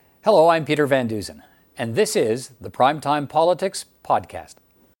Hello, I'm Peter Van Dusen, and this is the Primetime Politics Podcast.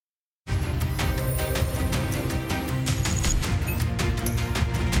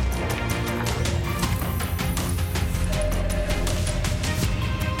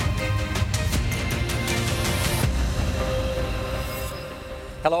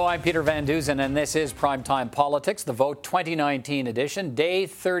 Hello, I'm Peter Van Dusen, and this is Primetime Politics, the Vote 2019 edition, day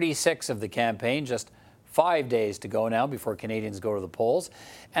 36 of the campaign, just 5 days to go now before Canadians go to the polls.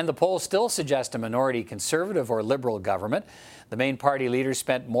 And the polls still suggest a minority Conservative or Liberal government. The main party leaders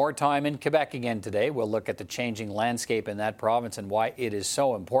spent more time in Quebec again today. We'll look at the changing landscape in that province and why it is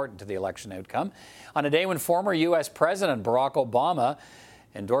so important to the election outcome. On a day when former U.S. President Barack Obama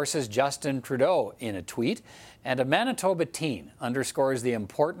endorses Justin Trudeau in a tweet, and a Manitoba teen underscores the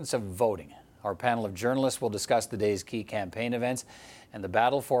importance of voting. Our panel of journalists will discuss the day's key campaign events and the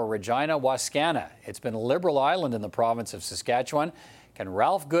battle for Regina Wascana. It's been a Liberal island in the province of Saskatchewan. Can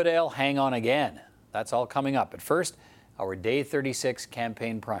Ralph Goodale hang on again? That's all coming up. But first, our Day 36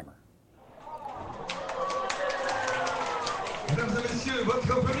 campaign primer.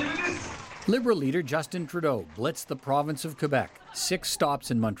 Liberal leader Justin Trudeau blitzed the province of Quebec, 6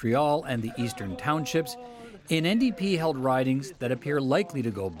 stops in Montreal and the eastern townships, in NDP-held ridings that appear likely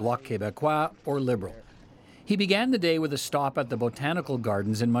to go Bloc Québécois or Liberal. He began the day with a stop at the Botanical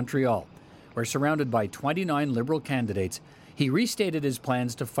Gardens in Montreal, where, surrounded by 29 Liberal candidates, he restated his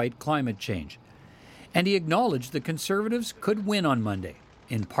plans to fight climate change. And he acknowledged the Conservatives could win on Monday,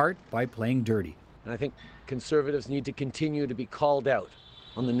 in part by playing dirty. And I think Conservatives need to continue to be called out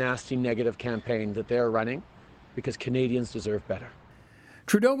on the nasty negative campaign that they're running, because Canadians deserve better.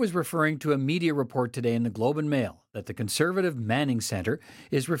 Trudeau was referring to a media report today in the Globe and Mail that the Conservative Manning Centre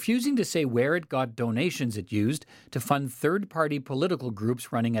is refusing to say where it got donations it used to fund third-party political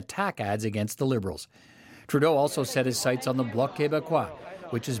groups running attack ads against the Liberals. Trudeau also set his sights on the Bloc Québécois,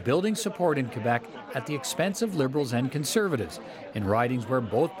 which is building support in Quebec at the expense of Liberals and Conservatives, in ridings where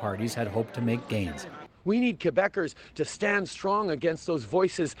both parties had hoped to make gains. We need Quebecers to stand strong against those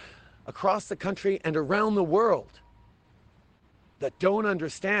voices across the country and around the world that don't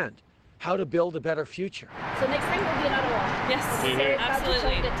understand how to build a better future. So next time we'll be in Ottawa. Yes,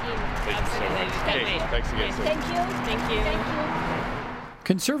 absolutely. Absolutely. Thanks again. Thank you.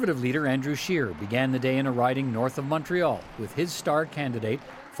 Conservative leader Andrew Scheer began the day in a riding north of Montreal with his star candidate,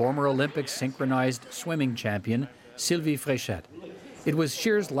 former Olympic synchronized swimming champion Sylvie Fréchette. It was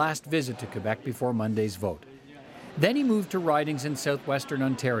Scheer's last visit to Quebec before Monday's vote. Then he moved to ridings in southwestern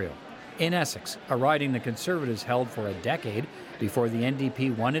Ontario. In Essex, a riding the Conservatives held for a decade before the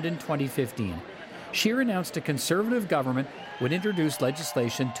NDP won it in 2015, Scheer announced a Conservative government would introduce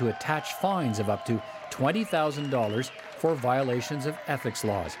legislation to attach fines of up to $20,000 for violations of ethics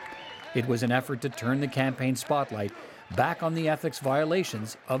laws. It was an effort to turn the campaign spotlight back on the ethics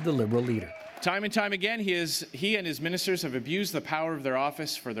violations of the Liberal leader. Time and time again, he and his ministers have abused the power of their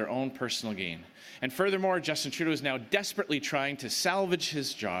office for their own personal gain. And furthermore, Justin Trudeau is now desperately trying to salvage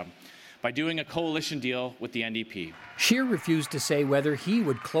his job by doing a coalition deal with the NDP. Scheer refused to say whether he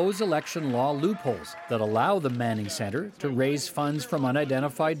would close election law loopholes that allow the Manning Centre to raise funds from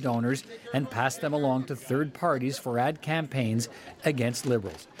unidentified donors and pass them along to third parties for ad campaigns against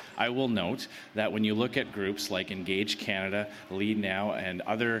Liberals. I will note that when you look at groups like Engage Canada, Lead Now, and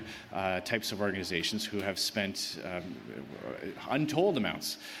other types of organizations who have spent untold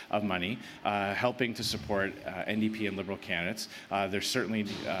amounts of money helping to support NDP and Liberal candidates, there certainly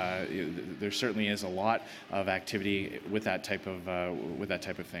is a lot of activity with that type of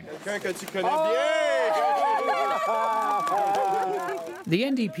thing. The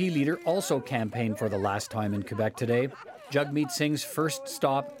NDP leader also campaigned for the last time in Quebec today. Jagmeet Singh's first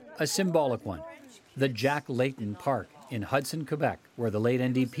stop, a symbolic one, the Jack Layton Park in Hudson, Quebec, where the late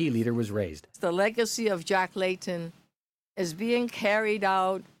NDP leader was raised. The legacy of Jack Layton is being carried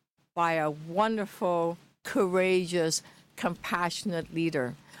out by a wonderful, courageous, compassionate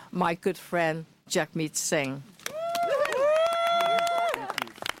leader, my good friend, Jagmeet Singh.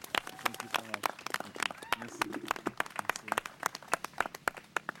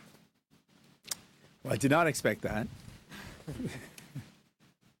 Well, I did not expect that.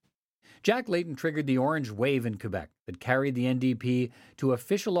 Jack Layton triggered the Orange Wave in Quebec that carried the NDP to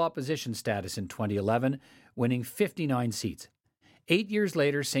official opposition status in 2011, winning 59 seats. 8 years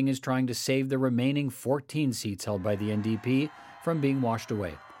later, Singh is trying to save the remaining 14 seats held by the NDP from being washed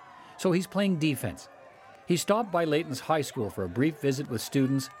away. So he's playing defense. He stopped by Layton's high school for a brief visit with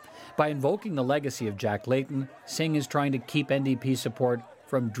students. By invoking the legacy of Jack Layton, Singh is trying to keep NDP support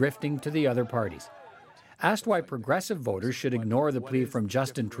from drifting to the other parties. Asked why progressive voters should ignore the plea from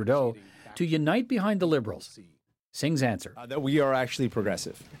Justin Trudeau to unite behind the Liberals, Singh's answer. That we are actually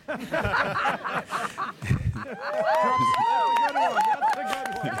progressive.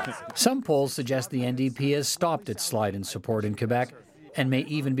 Some polls suggest the NDP has stopped its slide in support in Quebec and may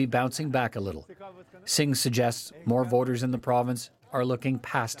even be bouncing back a little. Singh suggests more voters in the province are looking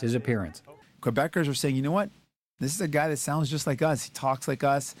past his appearance. Quebecers are saying, you know what? This is a guy that sounds just like us. He talks like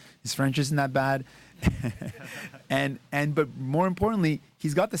us. His French isn't that bad. But more importantly,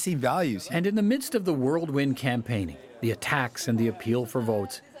 he's got the same values. And in the midst of the whirlwind campaigning, the attacks and the appeal for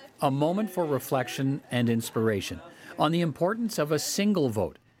votes, a moment for reflection and inspiration on the importance of a single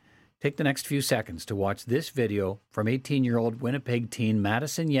vote. Take the next few seconds to watch this video from 18-year-old Winnipeg teen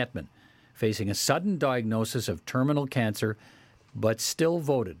Madison Yetman, facing a sudden diagnosis of terminal cancer, but still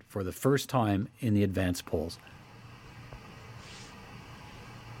voted for the first time in the advance polls.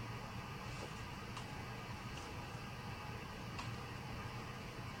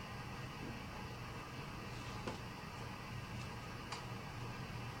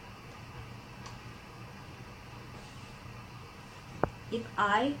 If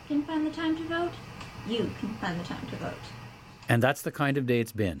I can find the time to vote, you can find the time to vote. And that's the kind of day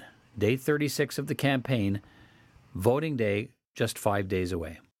it's been. Day 36 of the campaign, voting day just 5 days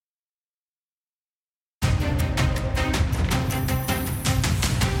away.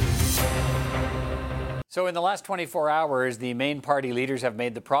 So in the last 24 hours, the main party leaders have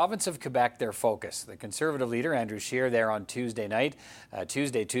made the province of Quebec their focus. The Conservative leader, Andrew Scheer, there on Tuesday night,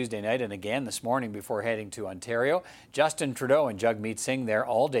 and again this morning before heading to Ontario. Justin Trudeau and Jagmeet Singh there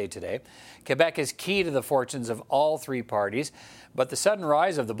all day today. Quebec is key to the fortunes of all three parties, but the sudden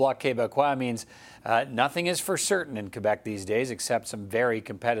rise of the Bloc Québécois means nothing is for certain in Quebec these days except some very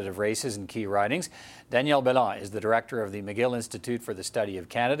competitive races and key ridings. Daniel Bélan is the director of the McGill Institute for the Study of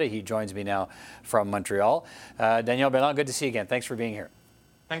Canada. He joins me now from Montreal. Daniel Bélan, good to see you again. Thanks for being here.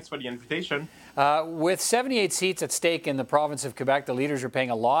 Thanks for the invitation. With 78 seats at stake in the province of Quebec, the leaders are paying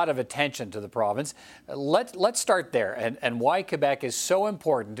a lot of attention to the province. Let's start there and why Quebec is so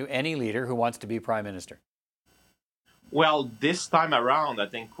important to any leader who wants to be prime minister. Well, this time around, I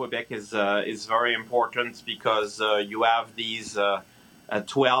think Quebec is very important because you have these 14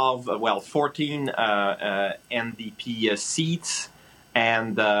 NDP seats,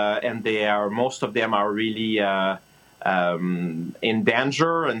 and most of them are really in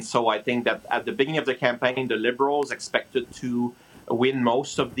danger. And so I think that at the beginning of the campaign, the Liberals expected to win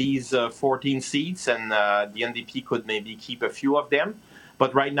most of these 14 seats, and the NDP could maybe keep a few of them.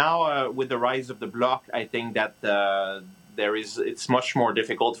 But right now, with the rise of the Bloc, I think that it's much more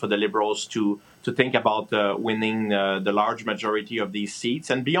difficult for the Liberals to think about winning the large majority of these seats.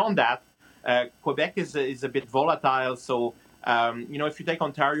 And beyond that, Quebec is a bit volatile. So, if you take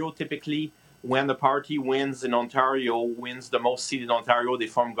Ontario, typically when the party wins in Ontario, wins the most seats in Ontario, they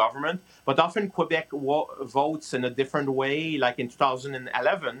form government. But often Quebec votes in a different way. Like in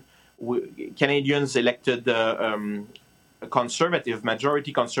 2011, Canadians elected a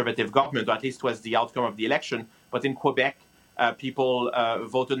majority conservative government, or at least was the outcome of the election. But in Quebec, people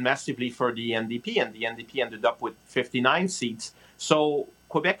voted massively for the NDP, and the NDP ended up with 59 seats. So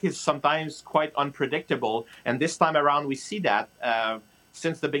Quebec is sometimes quite unpredictable, and this time around we see that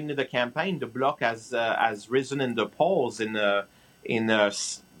since the beginning of the campaign, the Bloc has risen in the polls in a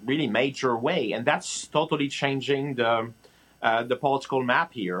really major way, and that's totally changing the political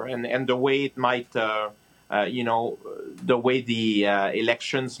map here, and the way it might. The way the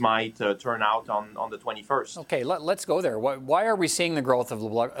elections might turn out on the 21st. Okay, let's go there. Why are we seeing the growth of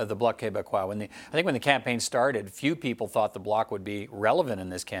the Bloc Québécois? I think when the campaign started, few people thought the Bloc would be relevant in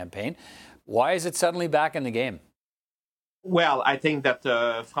this campaign. Why is it suddenly back in the game? Well, I think that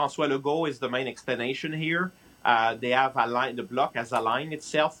François Legault is the main explanation here. The Bloc has aligned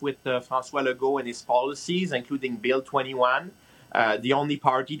itself with François Legault and his policies, including Bill 21. The only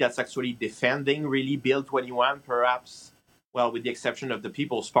party that's actually defending really Bill 21, perhaps, well, with the exception of the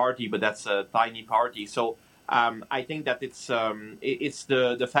People's Party, but that's a tiny party. So I think that it's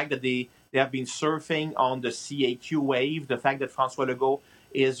the fact that they have been surfing on the CAQ wave, the fact that François Legault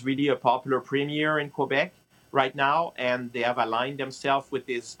is really a popular premier in Quebec right now, and they have aligned themselves with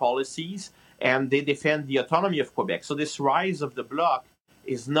his policies, and they defend the autonomy of Quebec. So this rise of the Bloc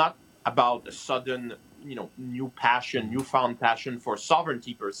is not about a sudden newfound passion for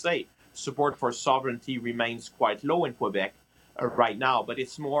sovereignty per se. Support for sovereignty remains quite low in Quebec right now, but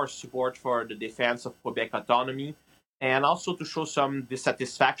it's more support for the defense of Quebec autonomy, and also to show some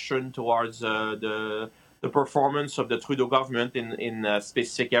dissatisfaction towards the performance of the Trudeau government in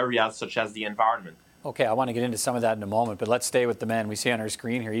specific areas such as the environment. Okay, I want to get into some of that in a moment, but let's stay with the man we see on our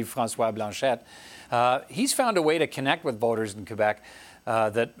screen here, Yves-François Blanchet. He's found a way to connect with voters in Quebec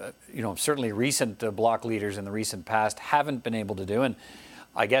that certainly recent Bloc leaders in the recent past haven't been able to do. And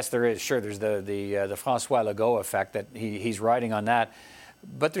I guess there's the François Legault effect that he's riding on that.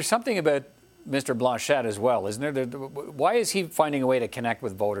 But there's something about Mr. Blanchet as well, isn't there? Why is he finding a way to connect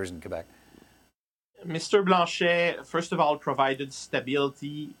with voters in Quebec? Mr. Blanchet, first of all, provided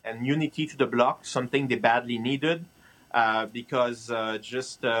stability and unity to the Bloc, something they badly needed, because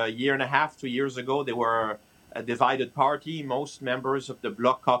just a year and a half, 2 years ago, they were a divided party. Most members of the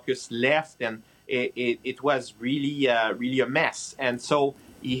Bloc caucus left, and it was really a mess. And so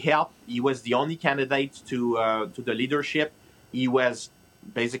he helped. He was the only candidate to the leadership. He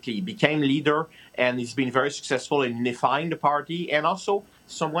became leader, and he's been very successful in unifying the party, and also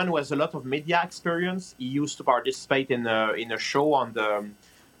someone who has a lot of media experience. He used to participate in a show on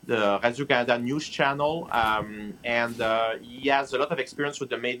the Radio-Canada news channel, and he has a lot of experience with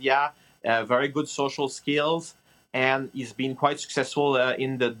the media, very good social skills, and he's been quite successful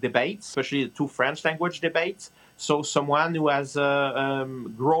in the debates, especially the two French language debates. So someone who has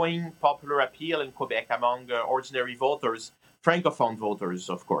growing popular appeal in Quebec among ordinary voters, Francophone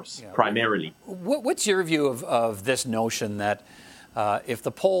voters, of course, primarily. What's your view of this notion that if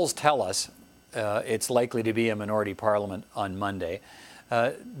the polls tell us it's likely to be a minority parliament on Monday,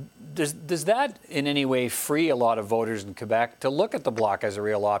 does that in any way free a lot of voters in Quebec to look at the Bloc as a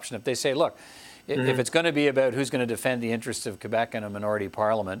real option? If they say, look, if it's going to be about who's going to defend the interests of Quebec in a minority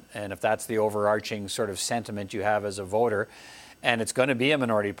parliament, and if that's the overarching sort of sentiment you have as a voter, and it's going to be a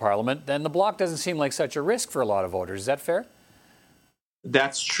minority parliament, then the Bloc doesn't seem like such a risk for a lot of voters. Is that fair?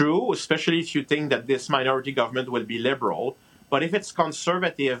 That's true, especially if you think that this minority government will be liberal. But if it's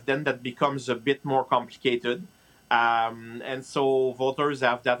conservative, then that becomes a bit more complicated. And so voters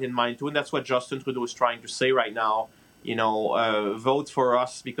have that in mind too. And that's what Justin Trudeau is trying to say right now. Vote for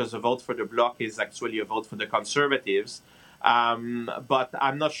us because a vote for the Bloc is actually a vote for the Conservatives. But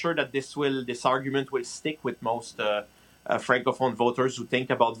I'm not sure that this argument will stick with most Francophone voters who think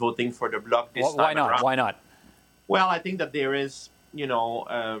about voting for the Bloc this time around. Why not? Well, I think that there is,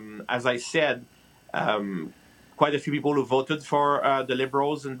 as I said, quite a few people who voted for the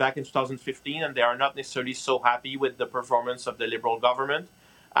Liberals back in 2015, and they are not necessarily so happy with the performance of the Liberal government.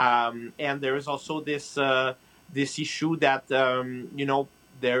 And there is also this issue that,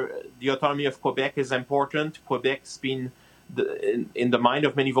 the autonomy of Quebec is important. Quebec's been, in the mind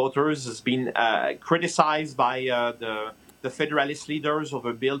of many voters, has been criticized by the Federalist leaders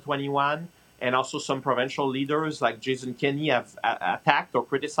over Bill 21, and also some provincial leaders like Jason Kenney have attacked or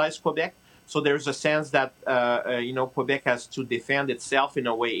criticized Quebec. So there's a sense that, Quebec has to defend itself in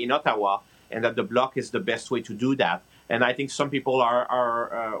a way in Ottawa, and that the Bloc is the best way to do that. And I think some people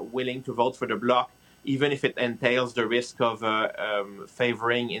are willing to vote for the Bloc, even if it entails the risk of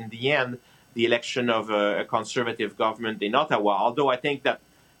favoring, in the end, the election of a conservative government in Ottawa. Although I think that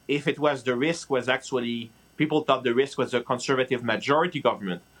if it was people thought the risk was a conservative majority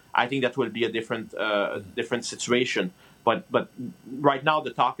government, I think that will be a different situation. But right now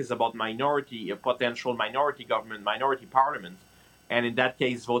the talk is about a potential minority government, minority parliament. And in that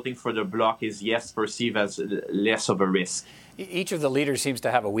case, voting for the Bloc is, perceived as less of a risk. Each of the leaders seems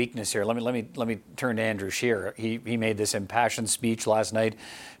to have a weakness here. Let me turn to Andrew Scheer. He made this impassioned speech last night,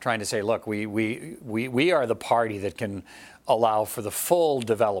 trying to say, look, we are the party that can allow for the full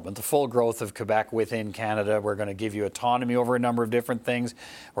development, the full growth of Quebec within Canada. We're going to give you autonomy over a number of different things.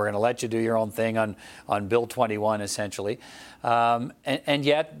 We're going to let you do your own thing on Bill 21, essentially. And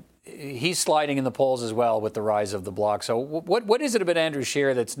yet he's sliding in the polls as well with the rise of the Bloc. So what is it about Andrew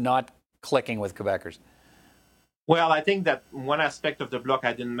Scheer that's not clicking with Quebecers? Well, I think that one aspect of the Bloc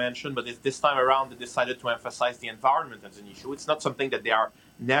I didn't mention, but this time around they decided to emphasize the environment as an issue. It's not something that they are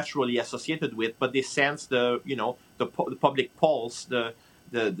naturally associated with, but they sense the public pulse, the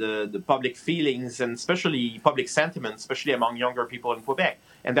public feelings, and especially public sentiment, especially among younger people in Quebec.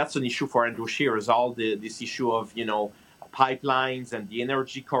 And that's an issue for Andrew Scheer, is all this issue of pipelines and the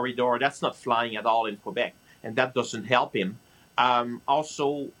energy corridor. That's not flying at all in Quebec, and that doesn't help him.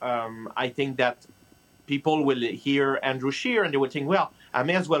 I think that people will hear Andrew Scheer and they will think, well, I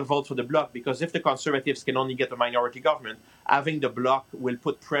may as well vote for the Bloc, because if the Conservatives can only get a minority government, having the Bloc will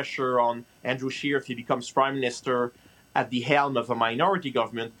put pressure on Andrew Scheer if he becomes Prime Minister at the helm of a minority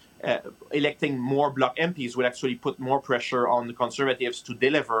government. Electing more Bloc MPs will actually put more pressure on the Conservatives to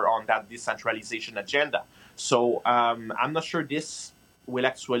deliver on that decentralization agenda. So I'm not sure this will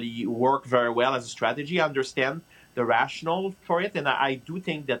actually work very well as a strategy. I understand the rationale for it, and I do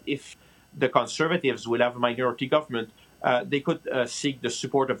think that if the Conservatives will have a minority government, they could seek the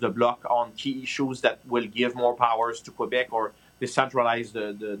support of the Bloc on key issues that will give more powers to Quebec or decentralize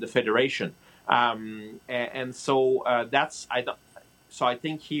the federation. So So I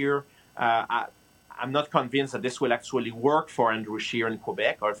think here, I'm not convinced that this will actually work for Andrew Scheer in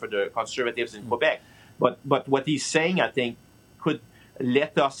Quebec or for the Conservatives in Quebec. But what he's saying, I think, could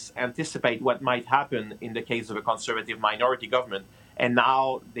let us anticipate what might happen in the case of a Conservative minority government. And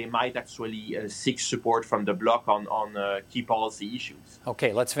now they might actually seek support from the Bloc on key policy issues.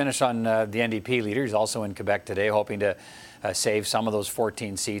 Okay, let's finish on the NDP leader. He's also in Quebec today, hoping to save some of those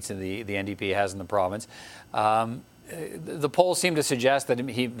 14 seats that the NDP has in the province. The polls seem to suggest that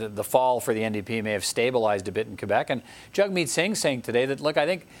the fall for the NDP may have stabilized a bit in Quebec. And Jagmeet Singh saying today that, look, I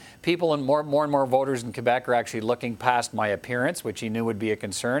think people and more and more voters in Quebec are actually looking past my appearance, which he knew would be a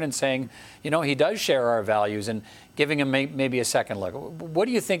concern, and saying, he does share our values, and giving him maybe a second look. What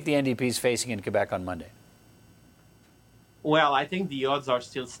do you think the NDP is facing in Quebec on Monday? Well, I think the odds are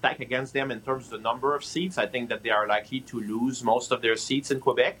still stacked against them in terms of the number of seats. I think that they are likely to lose most of their seats in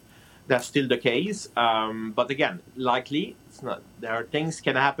Quebec. That's still the case. But again, likely, it's not. There are things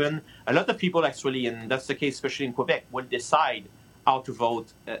can happen. A lot of people actually, and that's the case especially in Quebec, will decide how to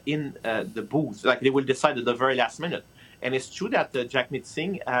vote in the booth. Like they will decide at the very last minute. And it's true that Jagmeet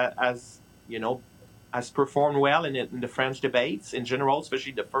Singh has performed well in the French debates in general,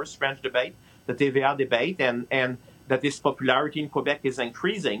 especially the first French debate, the TVA debate, and that his popularity in Quebec is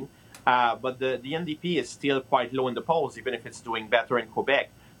increasing. But the NDP is still quite low in the polls, even if it's doing better in Quebec.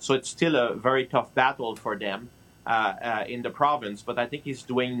 So it's still a very tough battle for them in the province. But I think he's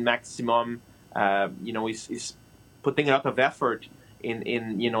doing maximum. He's putting a lot of effort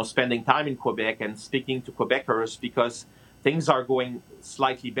in spending time in Quebec and speaking to Quebecers, because things are going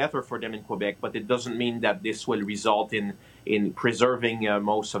slightly better for them in Quebec. But it doesn't mean that this will result in preserving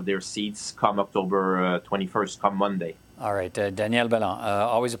most of their seats come October 21st, come Monday. All right, Danielle Bélan,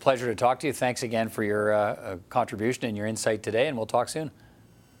 always a pleasure to talk to you. Thanks again for your contribution and your insight today, and we'll talk soon.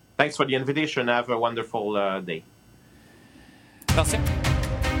 Thanks for the invitation. Have a wonderful day. Merci.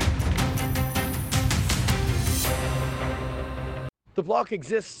 The Bloc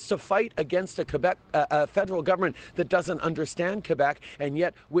exists to fight against a Quebec federal government that doesn't understand Quebec, and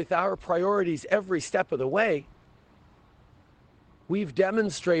yet with our priorities every step of the way, we've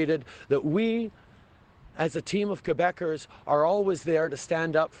demonstrated that we, as a team of Quebecers, are always there to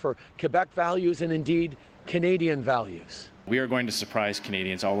stand up for Quebec values and indeed Canadian values. We are going to surprise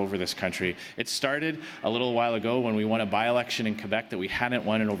Canadians all over this country. It started a little while ago when we won a by-election in Quebec that we hadn't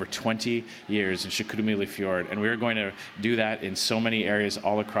won in over 20 years in Chicoutimi-Le-Fjord, and we are going to do that in so many areas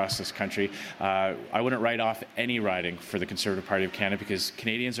all across this country. I wouldn't write off any riding for the Conservative Party of Canada because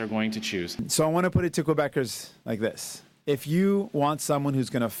Canadians are going to choose. So I want to put it to Quebecers like this. If you want someone who's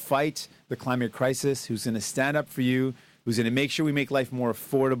going to fight the climate crisis, who's going to stand up for you, who's going to make sure we make life more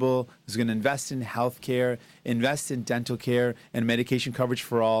affordable, who's going to invest in health care, invest in dental care and medication coverage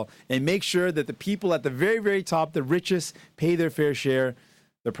for all, and make sure that the people at the very, very top, the richest, pay their fair share,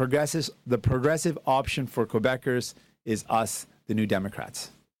 the progressive option for Quebecers is us, the New Democrats.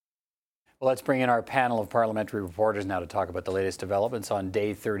 Well, let's bring in our panel of parliamentary reporters now to talk about the latest developments on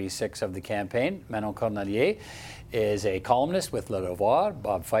day 36 of the campaign. Manon Cornelier is a columnist with Le Devoir.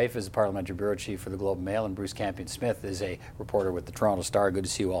 Bob Fife is a parliamentary bureau chief for the Globe and Mail, and Bruce Campion-Smith is a reporter with the Toronto Star. Good to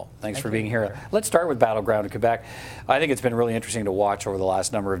see you all. Thanks for being here. Let's start with Battleground in Quebec. I think it's been really interesting to watch over the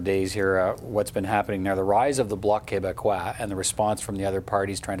last number of days here what's been happening there. The rise of the Bloc Québécois and the response from the other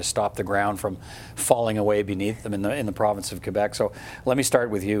parties trying to stop the ground from falling away beneath them in the province of Quebec. So let me start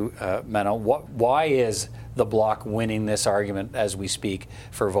with you, Manon. Why is the Bloc winning this argument as we speak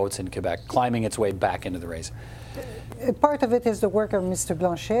for votes in Quebec, climbing its way back into the race? Part of it is the work of Mr.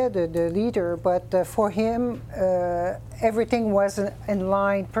 Blanchet, the leader, but for him, everything was in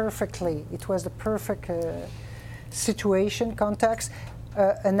line perfectly. It was the perfect situation, context.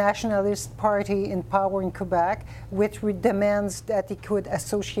 A nationalist party in power in Quebec with demands that he could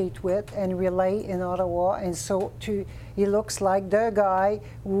associate with and relay in Ottawa, and so he looks like the guy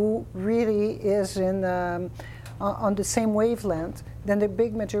who really is on the same wavelength than the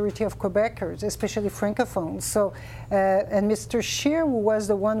big majority of Quebecers, especially Francophones. So, and Mr. Scheer, who was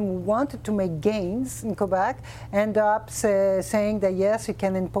the one who wanted to make gains in Quebec, ended up saying that yes, you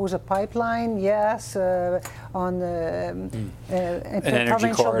can impose a pipeline, yes, on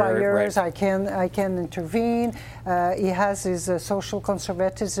provincial barriers, right. I can intervene. He has his social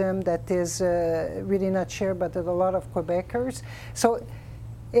conservatism that is really not shared by a lot of Quebecers. So,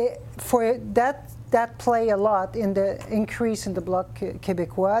 for that play a lot in the increase in the Bloc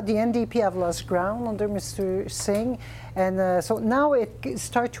Québécois. The NDP have lost ground under Mr. Singh, and so now it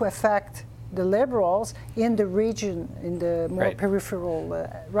starts to affect the Liberals in the region, in the more peripheral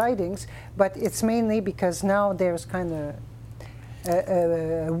ridings, but it's mainly because now there's kind of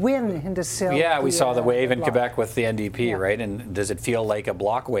win in the cell. Yeah, we saw the wave in bloc. Quebec with the NDP, Yeah. right? And does it feel like a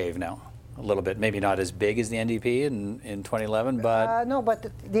bloc wave now? A little bit, maybe not as big as the NDP in 2011, but No,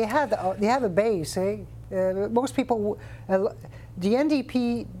 but they have a base. Most people, the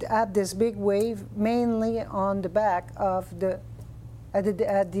NDP had this big wave mainly on the back of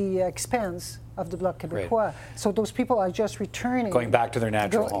at the expense of the Bloc Québécois. Right. So those people are just returning, going back to their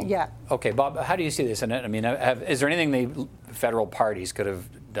natural home. Yeah. Okay, Bob, how do you see this? And I mean, is there anything the federal parties could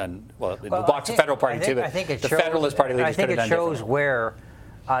have done? Well, the Bloc's a federal party too, but I think it the shows, Federalist Party leaders I think could have it done shows differently. where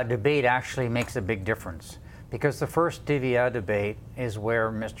debate actually makes a big difference. Because the first TVA debate is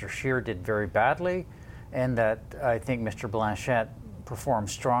where Mr. Scheer did very badly, and that I think Mr. Blanchette performed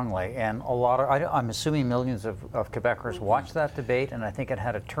strongly. And a lot of, I'm assuming millions of Quebecers watched that debate, and I think it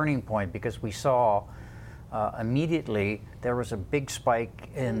had a turning point because we saw immediately there was a big spike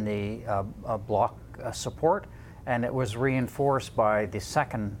in the Bloc support, and it was reinforced by the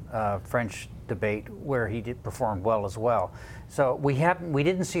second French debate where he did perform well as well. So we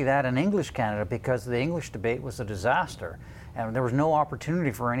didn't see that in English Canada because the English debate was a disaster, and there was no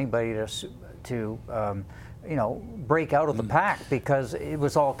opportunity for anybody to break out of the pack because it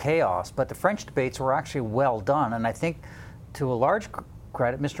was all chaos. But the French debates were actually well done, and I think to a large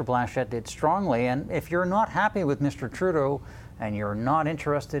credit, Mr. Blanchette did strongly. And if you're not happy with Mr. Trudeau and you're not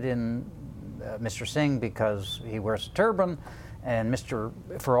interested in Mr. Singh because he wears a turban, and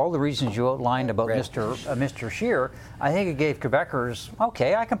for all the reasons you outlined about Mr. Scheer, I think it gave Quebecers,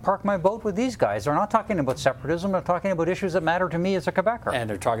 okay, I can park my boat with these guys. They're not talking about separatism, they're talking about issues that matter to me as a Quebecer. And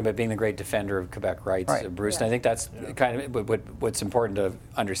they're talking about being the great defender of Quebec rights, Right. Bruce. And I think that's kind of what's important to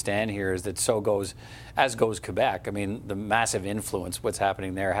understand here is that as goes Quebec. I mean, the massive influence what's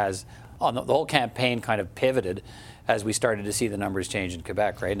happening there has on the whole campaign kind of pivoted as we started to see the numbers change in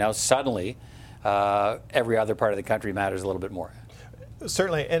Quebec. Right now, suddenly, every other part of the country matters a little bit more.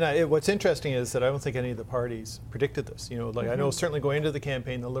 Certainly, and what's interesting is that I don't think any of the parties predicted this. I know certainly going into the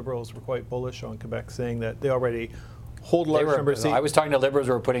campaign, the Liberals were quite bullish on Quebec, saying that they already hold a large number of seats. I was talking to Liberals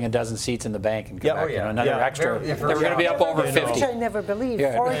who were putting a dozen seats in the bank in Quebec. Another extra. They were going to be up over 50. Which I never believed.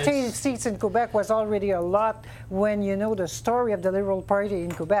 14 seats in Quebec was already a lot when you know the story of the Liberal Party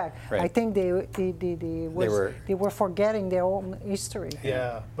in Quebec. Right. I think they were forgetting their own history.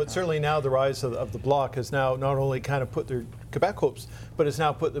 Yeah, but certainly now the rise of the Bloc has now not only kind of put their Quebec hopes, but it's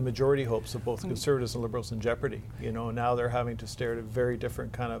now put the majority hopes of both Conservatives and Liberals in jeopardy. Now they're having to stare at a very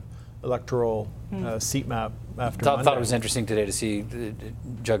different kind of electoral seat map after Monday. I thought it was interesting today to see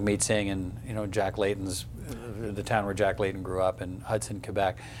Jagmeet Singh and Jack Layton's, the town where Jack Layton grew up in Hudson,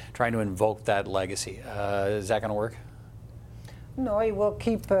 Quebec, trying to invoke that legacy. Is that going to work? No, he will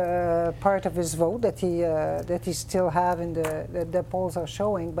keep part of his vote that he still have in the polls are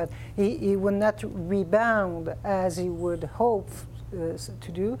showing, but he will not rebound as he would hope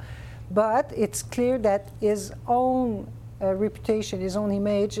to do. But it's clear that his own reputation, his own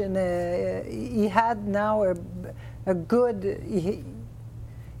image, and he had now a good.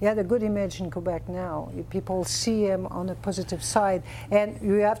 He had a good image in Quebec now. People see him on a positive side. And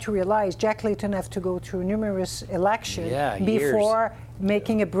you have to realize Jack Layton have to go through numerous elections before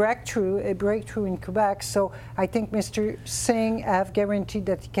making a breakthrough in Quebec. So I think Mr. Singh have guaranteed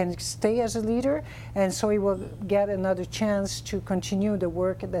that he can stay as a leader, and so he will get another chance to continue the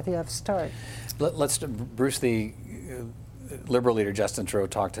work that he have started. Bruce, the Liberal leader Justin Trudeau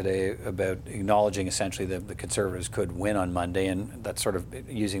talked today about acknowledging essentially that the Conservatives could win on Monday, and that's sort of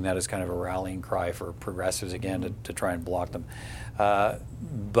using that as kind of a rallying cry for progressives again to try and block them.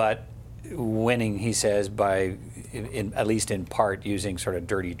 But winning, he says, by at least in part using sort of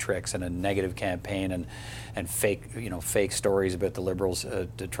dirty tricks and a negative campaign and fake stories about the Liberals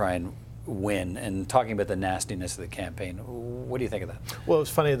to try and win, and talking about the nastiness of the campaign. What do you think of that? Well, it was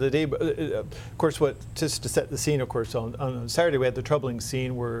funny the day, of course, just to set the scene, of course, on Saturday we had the troubling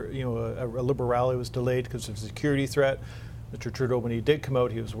scene where a Liberal rally was delayed because of a security threat. Mr. Trudeau, when he did come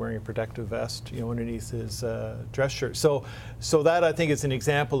out, he was wearing a protective vest, underneath his dress shirt. So that, I think, is an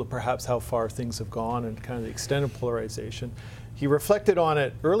example of perhaps how far things have gone and kind of the extent of polarization. He reflected on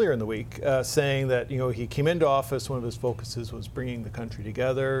it earlier in the week, saying that he came into office, one of his focuses was bringing the country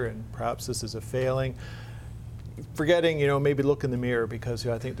together, and perhaps this is a failing. Forgetting, maybe look in the mirror, because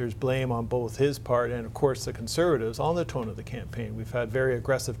I think there's blame on both his part and, of course, the Conservatives on the tone of the campaign. We've had very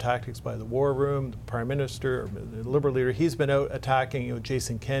aggressive tactics by the War Room, the Prime Minister, the Liberal leader. He's been out attacking,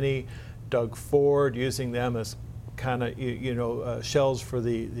 Jason Kenney, Doug Ford, using them as kind of, shells for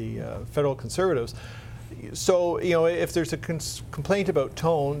the federal Conservatives. So, if there's a complaint about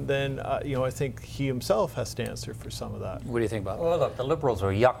tone, then, I think he himself has to answer for some of that. What do you think, Bob? Well, look, the Liberals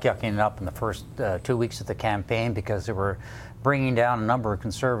were yucking it up in the first 2 weeks of the campaign because they were bringing down a number of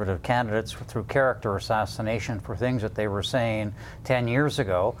Conservative candidates through character assassination for things that they were saying 10 years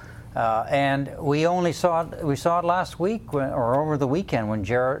ago. And we saw it last week or over the weekend when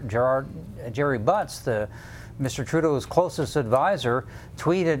Jerry Butts, Mr. Trudeau's closest advisor,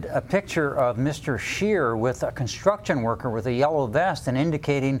 tweeted a picture of Mr. Scheer with a construction worker with a yellow vest and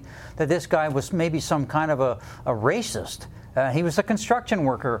indicating that this guy was maybe some kind of a racist. He was a construction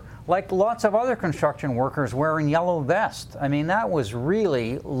worker, like lots of other construction workers wearing yellow vests. I mean, that was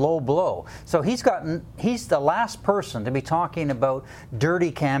really low blow. So he's the last person to be talking about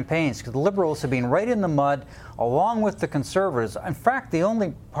dirty campaigns, because the Liberals have been right in the mud along with the Conservatives. In fact, the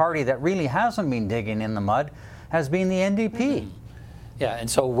only party that really hasn't been digging in the mud has been the NDP. Mm-hmm. Yeah, and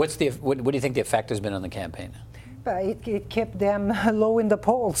so what do you think the effect has been on the campaign? It kept them low in the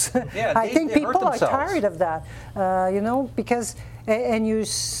polls. Yeah, I think people are tired of that, because, and you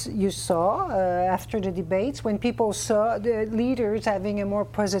saw after the debates, when people saw the leaders having a more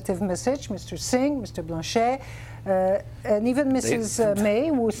positive message, Mr. Singh, Mr. Blanchet, and even Mrs. May,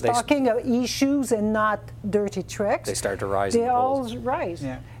 who's talking of issues and not dirty tricks. They start to rise. They all rise.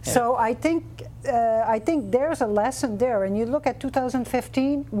 Yeah. So I think there's a lesson there. And you look at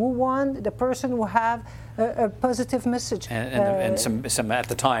 2015, who won? The person who have a positive message. And some at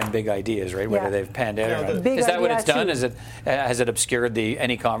the time big ideas, right? Whether they've panned out or not. Big Is that what it's done? too. Has it obscured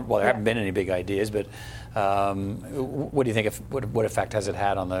well, there haven't been any big ideas, but what do you think? What effect has it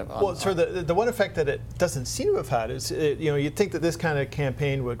had on the? The one effect that it doesn't seem to have had is, you'd think that this kind of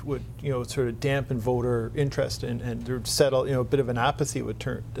campaign would sort of dampen voter interest and settle, a bit of an apathy would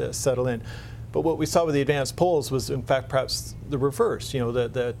settle in. But what we saw with the advanced polls was, in fact, perhaps the reverse.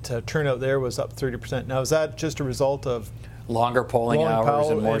 That turnout there was up 30%. Now, is that just a result of longer polling hours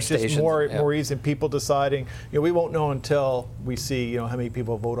and more stations? Just more ease in people deciding. We won't know until we see, how many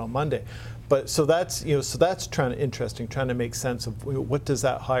people vote on Monday. But so that's trying to make sense of what does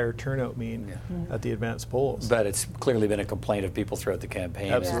that higher turnout mean at the advanced polls. But it's clearly been a complaint of people throughout the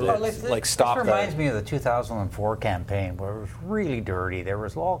campaign. Absolutely. This reminds me of the 2004 campaign, where it was really dirty. There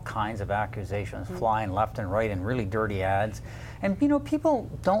was all kinds of accusations flying left and right and really dirty ads. And people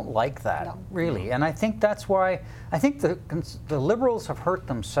don't like that, really. And I think that's why the Liberals have hurt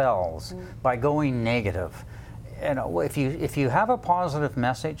themselves by going negative. If you have a positive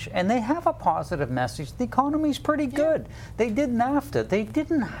message, and they have a positive message, the economy's pretty good. They did NAFTA. They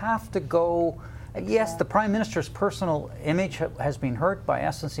didn't have to go. Yes, the Prime Minister's personal image has been hurt by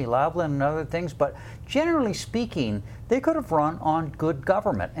SNC-Lavalin and other things, but generally speaking, they could have run on good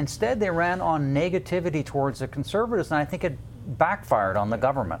government. Instead, they ran on negativity towards the Conservatives, and I think it backfired on the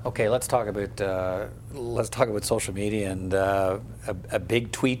government. Okay, let's talk about social media and a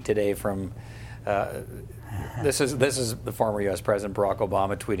big tweet today from. This is the former U.S. President Barack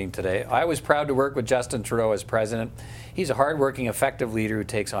Obama tweeting today. I was proud to work with Justin Trudeau as president. He's a hardworking, effective leader who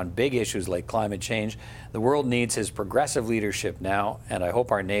takes on big issues like climate change. The world needs his progressive leadership now, and I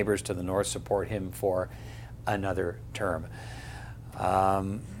hope our neighbors to the north support him for another term.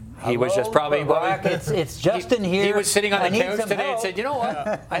 He was just probably. It's Justin here. He was sitting on the couch today and said, "You know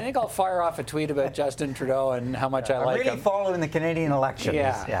what? I think I'll fire off a tweet about Justin Trudeau and how much I like him." Really following the Canadian elections.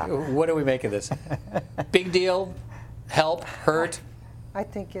 Yeah. What do we make of this? Big deal? Help? Hurt? I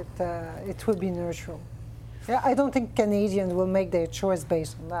think it will be neutral. Yeah, I don't think Canadians will make their choice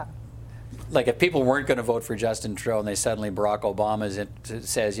based on that. Like if people weren't going to vote for Justin Trudeau and they suddenly Barack Obama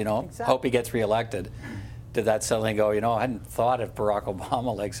says, exactly. Hope he gets reelected. Did that suddenly go, I hadn't thought if Barack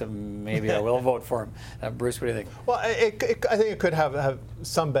Obama likes him, maybe I will vote for him. Bruce, what do you think? Well, I think it could have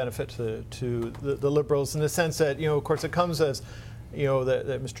some benefit to the Liberals in the sense that, of course, it comes as,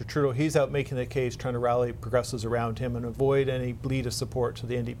 that Mr. Trudeau, he's out making the case, trying to rally progressives around him and avoid any bleed of support to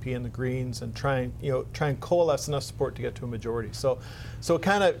the NDP and the Greens and try and coalesce enough support to get to a majority. So it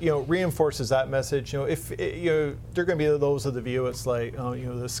kind of, reinforces that message. If they're going to be those of the view, it's like,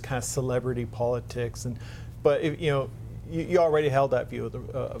 this kind of celebrity politics But if, you already held that view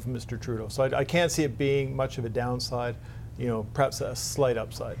of Mr. Trudeau, so I can't see it being much of a downside. Perhaps a slight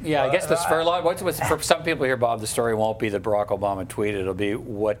upside. Yeah, I guess for some people here, Bob, the story won't be that Barack Obama tweeted. It'll be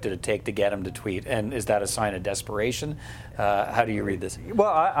what did it take to get him to tweet, and is that a sign of desperation? How do you read this? Well,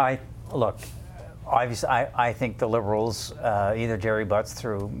 I look. Obviously, I think the Liberals, either Jerry Butts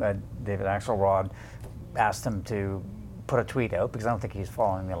through David Axelrod, asked him to put a tweet out because I don't think he's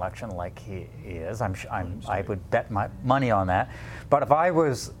following the election like he is. I would bet my money on that. But if I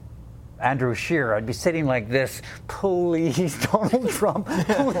was Andrew Scheer, I'd be sitting like this, please, Donald Trump,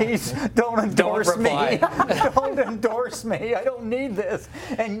 please don't endorse me. Don't endorse me. I don't need this.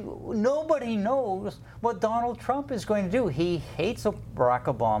 And nobody knows what Donald Trump is going to do. He hates Barack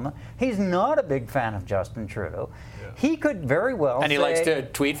Obama. He's not a big fan of Justin Trudeau. He could very well And he likes to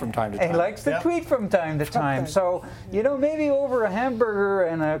tweet from time to time. He likes to tweet from time to time. So, maybe over a hamburger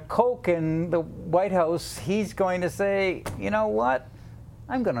and a Coke in the White House, he's going to say, you know what?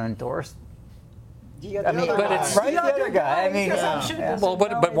 I'm going to endorse. But it's the other guy. I mean, well,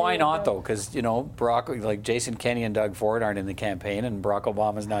 but why not though? Because Barack, like Jason Kenney and Doug Ford aren't in the campaign, and Barack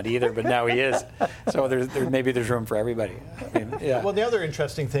Obama's not either. But now he is. So maybe there's room for everybody. I mean, yeah. Well, the other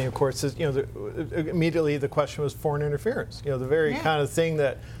interesting thing, of course, is immediately the question was foreign interference. The very kind of thing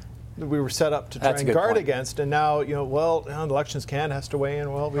that we were set up to try and guard against, and now Elections Canada has to weigh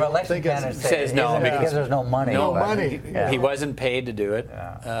in. Well, Elections Canada says no because there's no money. No money. He wasn't paid to do it.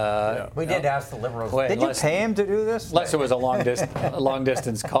 We did ask the Liberals. Did you pay him to do this? Unless it was a long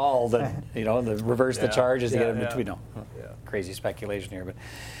distance call that reverse the charges to get him to tweet. No, crazy speculation here, but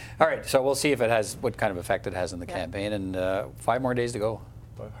all right. So we'll see if it has what kind of effect it has in the campaign, and 5 more days to go.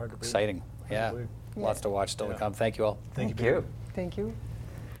 Hard to believe. Exciting. Yeah, lots to watch still to come. Thank you all. Thank you. Thank you.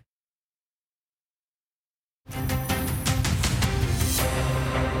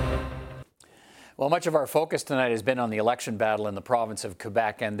 Well, much of our focus tonight has been on the election battle in the province of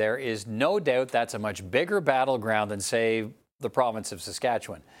Quebec, and there is no doubt that's a much bigger battleground than, say, the province of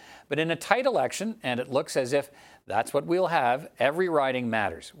Saskatchewan. But in a tight election, and it looks as if that's what we'll have, every riding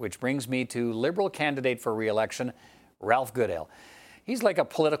matters, which brings me to Liberal candidate for re-election, Ralph Goodale. He's like a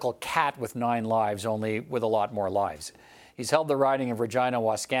political cat with 9 lives, only with a lot more lives. He's held the riding of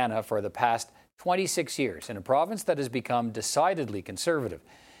Regina-Wascana for the past 26 years in a province that has become decidedly conservative.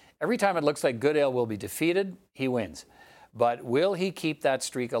 Every time it looks like Goodale will be defeated, he wins. But will he keep that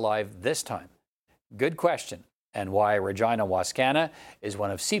streak alive this time? Good question, and why Regina-Wascana is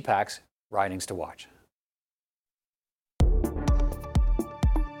one of CPAC's ridings to watch.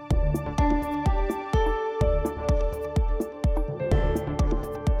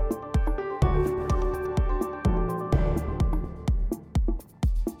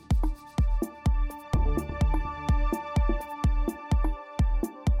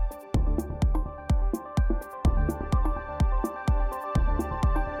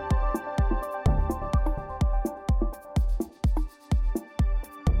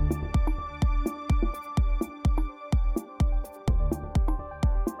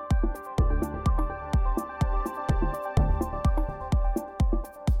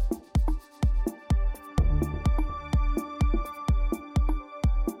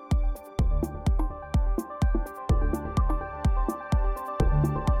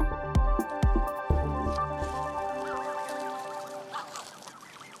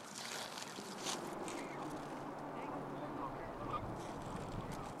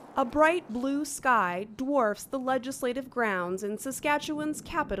 A bright blue sky dwarfs the legislative grounds in Saskatchewan's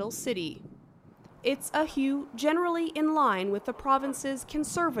capital city. It's a hue generally in line with the province's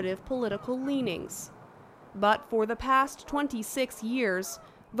conservative political leanings. But for the past 26 years,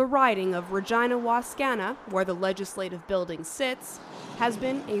 the riding of Regina-Wascana, where the legislative building sits, has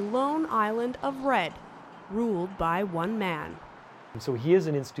been a lone island of red, ruled by one man. So he is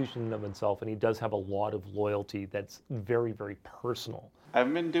an institution of himself, and he does have a lot of loyalty that's very, very personal. I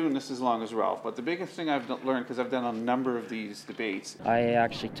haven't been doing this as long as Ralph, but the biggest thing I've learned, because I've done a number of these debates. I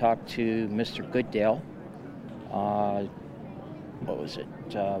actually talked to Mr. Goodale,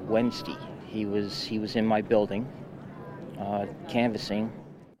 Wednesday. He was in my building, canvassing.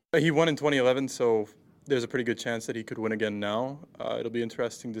 He won in 2011, so there's a pretty good chance that he could win again now. It'll be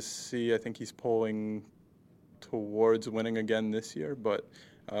interesting to see. I think he's polling towards winning again this year, but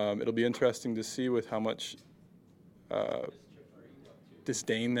it'll be interesting to see with how much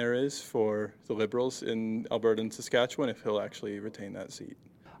disdain there is for the Liberals in Alberta and Saskatchewan if he'll actually retain that seat.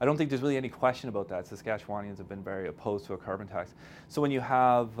 I don't think there's really any question about that. Saskatchewanians have been very opposed to a carbon tax. So when you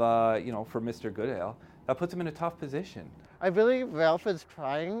have, for Mr. Goodale, that puts him in a tough position. I believe Ralph is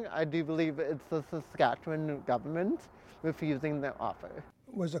trying. I do believe it's the Saskatchewan government refusing the offer.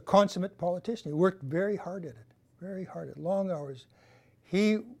 Was a consummate politician. He worked very hard at it, long hours.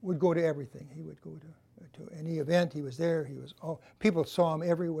 He would go to everything. He would go to any event. He was there. People saw him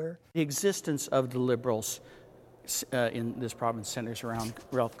everywhere. The existence of the Liberals in this province centers around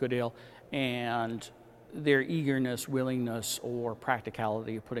Ralph Goodale and their eagerness, willingness, or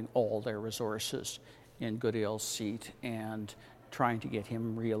practicality of putting all their resources in Goodale's seat and trying to get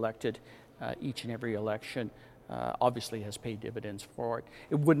him reelected each and every election obviously has paid dividends for it.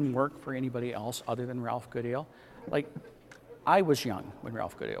 It wouldn't work for anybody else other than Ralph Goodale. I was young when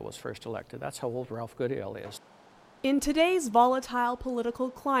Ralph Goodale was first elected. That's how old Ralph Goodale is. In today's volatile political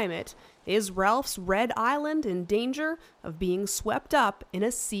climate, is Ralph's Red Island in danger of being swept up in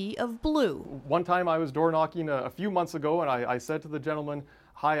a sea of blue? One time I was door knocking a few months ago, and I said to the gentleman,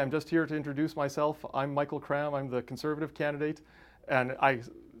 "Hi, I'm just here to introduce myself. I'm Michael Cram. I'm the Conservative candidate." And I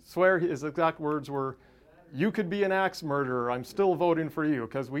swear his exact words were, "You could be an axe murderer. I'm still voting for you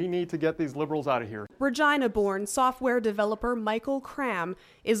because we need to get these Liberals out of here." Regina-born software developer Michael Cram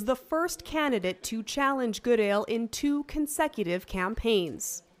is the first candidate to challenge Goodale in 2 consecutive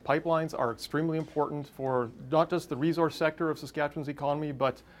campaigns. Pipelines are extremely important for not just the resource sector of Saskatchewan's economy,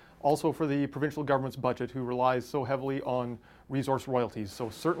 but also for the provincial government's budget, who relies so heavily on resource royalties. So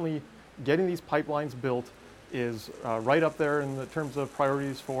certainly getting these pipelines built is right up there in the terms of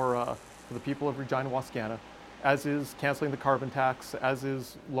priorities for the people of Regina Wascana, as is canceling the carbon tax, as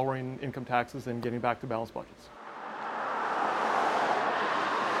is lowering income taxes and getting back to balanced budgets.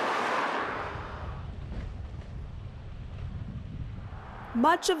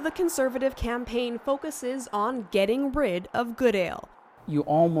 Much of the Conservative campaign focuses on getting rid of Goodale. You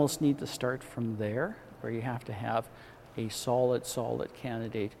almost need to start from there, where you have to have a solid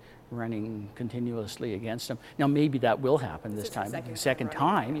candidate running continuously against him. Now, maybe that will happen this time, second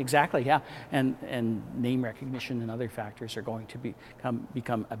time, exactly, yeah. And name recognition and other factors are going to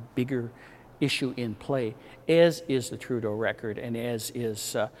become a bigger issue in play, as is the Trudeau record, and as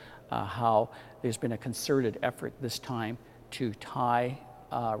is how there's been a concerted effort this time to tie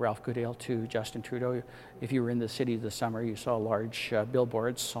Ralph Goodale to Justin Trudeau. If you were in the city this summer, you saw large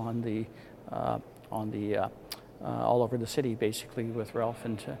billboards on the all over the city, basically, with Ralph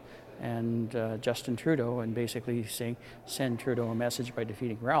and Justin Trudeau, and basically saying, send Trudeau a message by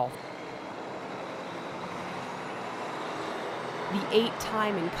defeating Ralph. The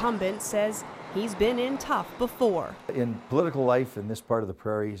 8-time incumbent says he's been in tough before. In political life in this part of the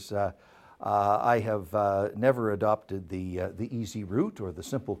prairies, I have never adopted the easy route or the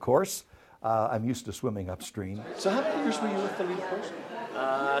simple course. I'm used to swimming upstream. So how many years were you with the Lead Person?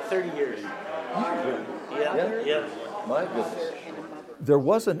 30 years. Yeah. My goodness. There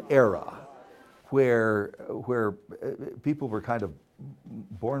was an era where people were kind of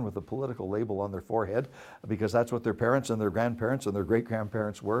born with a political label on their forehead because that's what their parents and their grandparents and their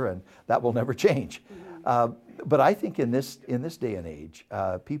great-grandparents were, and that will never change. But I think in this day and age,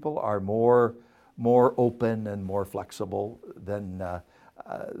 people are more open and more flexible than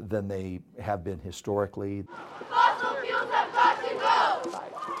they have been historically. Fossil fuels have got to go!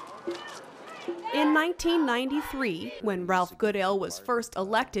 In 1993, when Ralph Goodale was first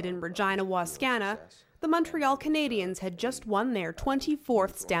elected in Regina Wascana, the Montreal Canadiens had just won their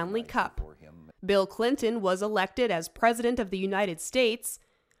 24th Stanley Cup. Bill Clinton was elected as President of the United States.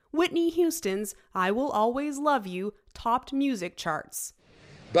 Whitney Houston's I Will Always Love You topped music charts.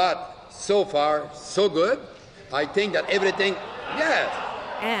 But so far, so good. I think that everything, yes.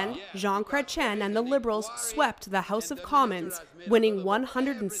 And Jean Chrétien and the Liberals swept the House of Commons, winning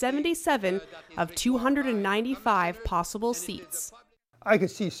 177 of 295 possible seats. I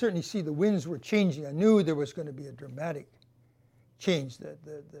could certainly see the winds were changing. I knew there was going to be a dramatic change, that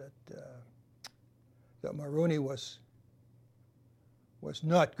Mulroney was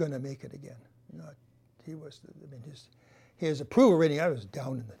not going to make it again. His approval rating, I was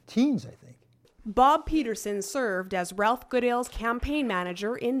down in the teens, I think. Bob Peterson served as Ralph Goodale's campaign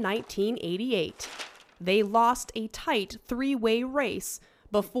manager in 1988. They lost a tight 3-way race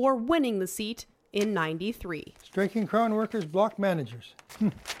before winning the seat in 93. Striking Crown workers, block managers.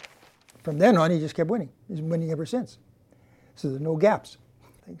 From then on, he just kept winning. He's been winning ever since. So there's no gaps. I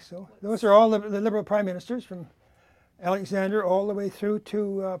think so. Those are all the Liberal prime ministers, from Alexander all the way through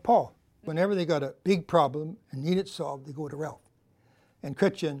to Paul. Whenever they got a big problem and need it solved, they go to Ralph. And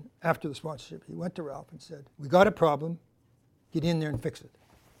Chrétien, after the sponsorship, he went to Ralph and said, we got a problem, get in there and fix it.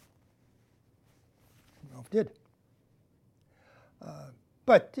 And Ralph did.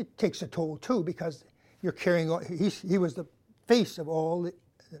 But it takes a toll too, because you're carrying on, he was the face of all the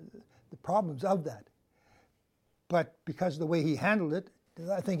problems of that. But because of the way he handled it,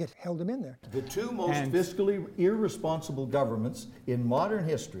 I think it held him in there. The two most fiscally irresponsible governments in modern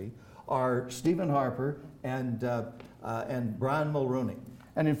history are Stephen Harper and Brian Mulroney.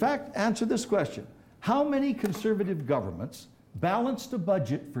 And in fact, answer this question. How many Conservative governments balanced a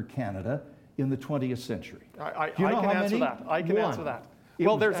budget for Canada in the 20th century? I can answer that. I can answer that.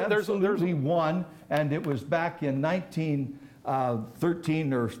 Well, there's one, and it was back in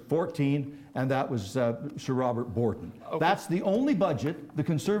 1913 or 14, and that was Sir Robert Borden. Okay. That's the only budget the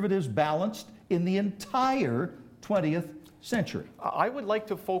Conservatives balanced in the entire 20th century. I would like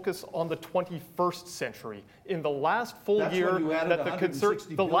to focus on the 21st century. In the last full That's year when you added that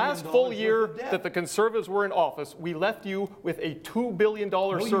 $160 the last full year worth of debt. that the Conservatives were in office, we left you with a $2 billion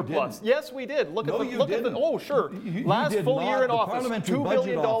you surplus. didn't. Yes, we did. Look No, at the you look didn't. at the oh sure. You last did full not. year in The office, parliamentary $2 budget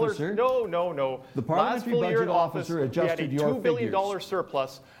billion. officer- No. The Last parliamentary full year budget in office, officer we had a adjusted your $2 billion figures.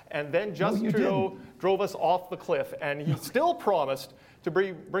 surplus, and then Justin you Trudeau didn't. drove us off the cliff, and he still promised to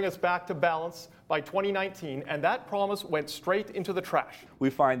bring us back to balance by 2019, and that promise went straight into the trash. We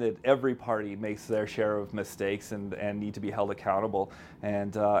find that every party makes their share of mistakes and need to be held accountable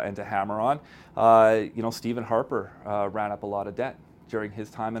and to hammer on. Stephen Harper ran up a lot of debt during his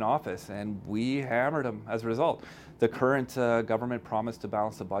time in office, and we hammered him as a result. The current government promised to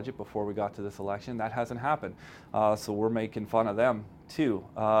balance the budget before we got to this election. That hasn't happened, so we're making fun of them too.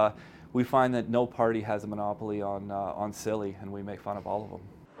 We find that no party has a monopoly on silly, and we make fun of all of them.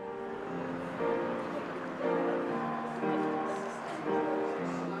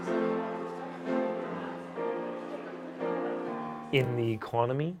 In the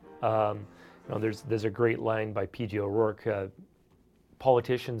economy, there's a great line by P.J. O'Rourke.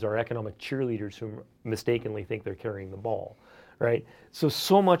 Politicians are economic cheerleaders who mistakenly think they're carrying the ball, right?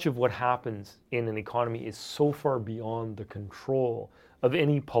 So much of what happens in an economy is so far beyond the control of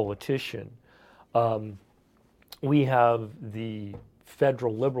any politician. We have the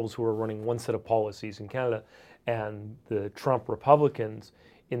federal Liberals who are running one set of policies in Canada, and the Trump Republicans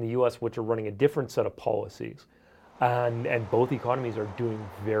in the US, which are running a different set of policies. And both economies are doing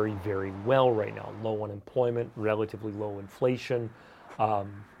very, very well right now. Low unemployment, relatively low inflation.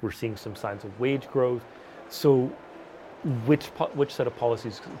 We're seeing some signs of wage growth. So which set of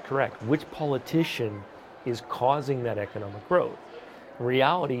policies is correct? Which politician is causing that economic growth? In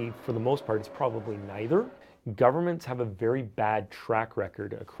reality, for the most part, it's probably neither. Governments have a very bad track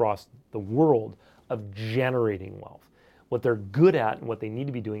record across the world of generating wealth. What they're good at and what they need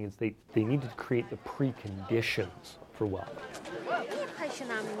to be doing is they need to create the preconditions for wealth.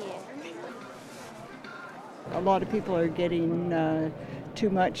 A lot of people are getting too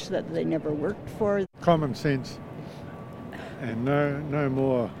much that they never worked for. Common sense and no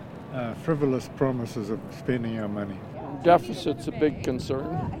more frivolous promises of spending our money. Deficit's a big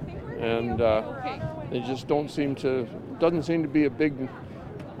concern, and they just doesn't seem to be a big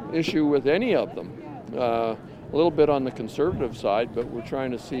issue with any of them. A little bit on the Conservative side, but we're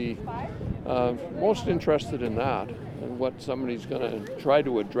trying to see, most interested in that and what somebody's going to try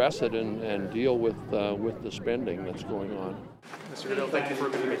to address it and deal with the spending that's going on. Mr. Goodale, thank you for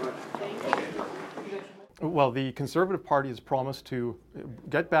being here. Well, the Conservative Party has promised to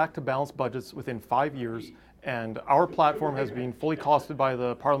get back to balanced budgets within 5 years, and our platform has been fully costed by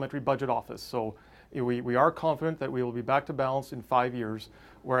the Parliamentary Budget Office. So we are confident that we will be back to balance in 5 years,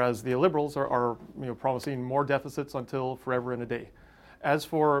 whereas the Liberals are promising more deficits until forever and a day. As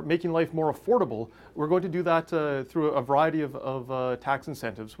for making life more affordable, we're going to do that through a variety of tax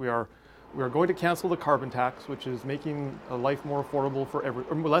incentives. We are going to cancel the carbon tax, which is making life more affordable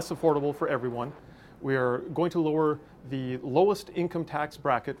less affordable for everyone. We are going to lower the lowest income tax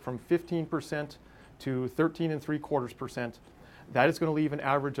bracket from 15% to 13.75%. That is going to leave an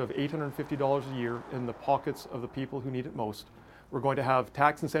average of $850 a year in the pockets of the people who need it most. We're going to have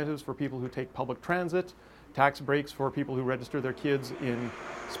tax incentives for people who take public transit, tax breaks for people who register their kids in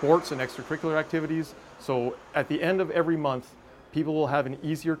sports and extracurricular activities. So at the end of every month, people will have an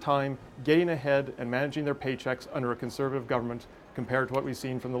easier time getting ahead and managing their paychecks under a Conservative government compared to what we've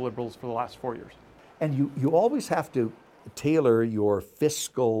seen from the Liberals for the last 4 years. And you always have to tailor your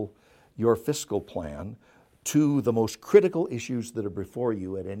fiscal plan to the most critical issues that are before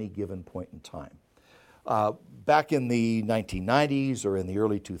you at any given point in time. Back in the 1990s or in the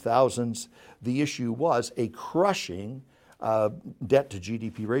early 2000s, the issue was a crushing debt to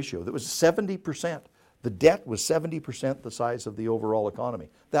GDP ratio that was 70%. The debt was 70% the size of the overall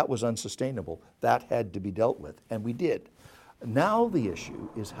economy. That was unsustainable. That had to be dealt with, and we did. Now the issue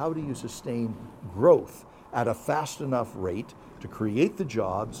is how do you sustain growth at a fast enough rate to create the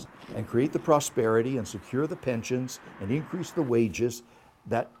jobs and create the prosperity and secure the pensions and increase the wages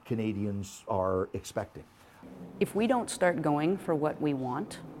that Canadians are expecting. If we don't start going for what we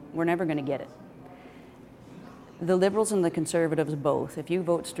want, we're never going to get it. The Liberals and the Conservatives both, if you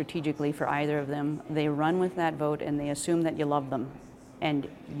vote strategically for either of them, they run with that vote and they assume that you love them, and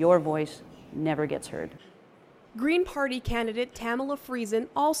your voice never gets heard. Green Party candidate Tamala Friesen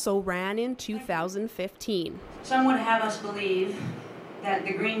also ran in 2015. Some would have us believe that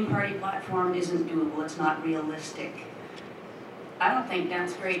the Green Party platform isn't doable, it's not realistic. I don't think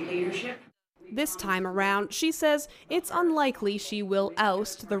that's great leadership. This time around, she says it's unlikely she will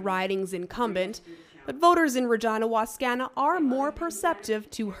oust the riding's incumbent, But voters in Regina Wascana are more perceptive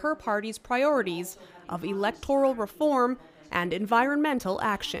to her party's priorities of electoral reform and environmental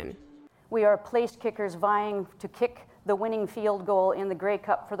action. We are place kickers vying to kick the winning field goal in the Grey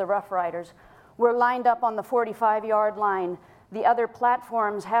Cup for the Rough Riders. We're lined up on the 45-yard line. The other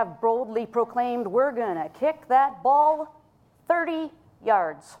platforms have boldly proclaimed, we're gonna kick that ball 30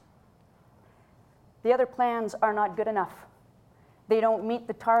 yards. The other plans are not good enough. They don't meet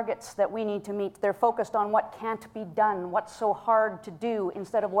the targets that we need to meet. They're focused on what can't be done, what's so hard to do,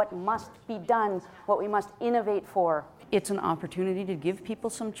 instead of what must be done, what we must innovate for. It's an opportunity to give people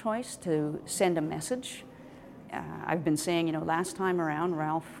some choice, to send a message. I've been saying, last time around,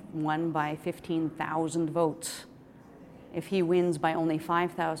 Ralph won by 15,000 votes. If he wins by only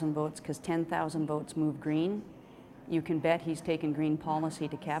 5,000 votes because 10,000 votes move Green, you can bet he's taken Green policy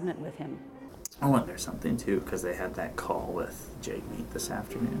to cabinet with him. I wonder there's something too, because they had that call with Jake Mead this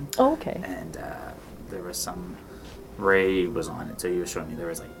afternoon. Oh, okay. And there was Ray was on it, so he was showing me there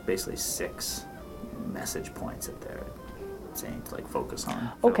was basically 6 message points that they're saying to focus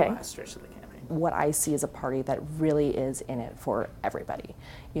on for the last stretch of the campaign. What I see is a party that really is in it for everybody.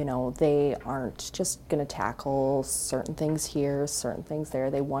 They aren't just going to tackle certain things here, certain things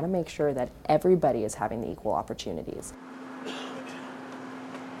there. They want to make sure that everybody is having the equal opportunities.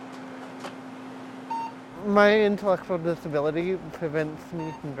 My intellectual disability prevents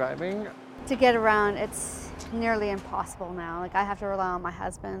me from driving. To get around, it's nearly impossible now. I have to rely on my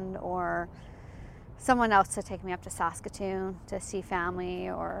husband or someone else to take me up to Saskatoon to see family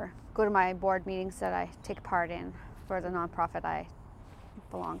or go to my board meetings that I take part in for the nonprofit I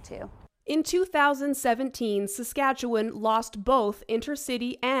belong to. In 2017, Saskatchewan lost both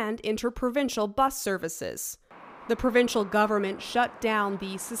intercity and interprovincial bus services. The provincial government shut down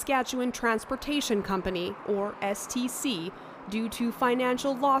the Saskatchewan Transportation Company, or STC, due to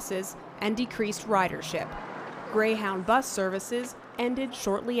financial losses and decreased ridership. Greyhound bus services ended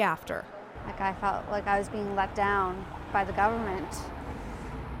shortly after. I felt like I was being let down by the government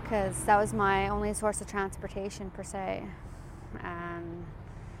because that was my only source of transportation per se. And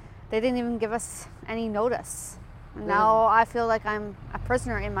they didn't even give us any notice. Now I feel like I'm a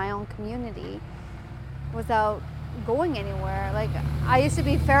prisoner in my own community without going anywhere. I used to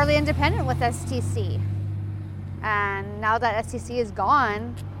be fairly independent with STC. And now that STC is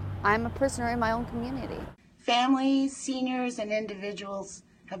gone, I'm a prisoner in my own community. Families, seniors, and individuals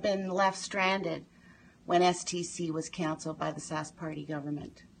have been left stranded when STC was cancelled by the Sask Party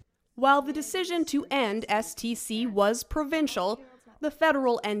government. While the decision to end STC was provincial, the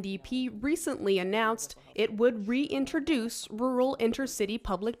federal NDP recently announced it would reintroduce rural intercity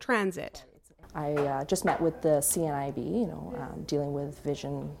public transit. I just met with the CNIB, dealing with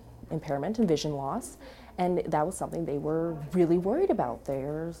vision impairment and vision loss, and that was something they were really worried about.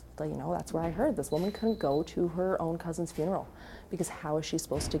 That's where I heard this woman couldn't go to her own cousin's funeral because how is she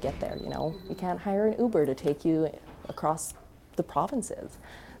supposed to get there? You can't hire an Uber to take you across the provinces.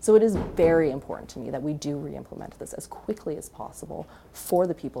 So it is very important to me that we do re-implement this as quickly as possible for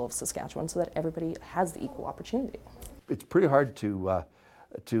the people of Saskatchewan so that everybody has the equal opportunity. It's pretty hard to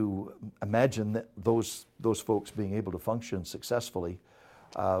imagine that those folks being able to function successfully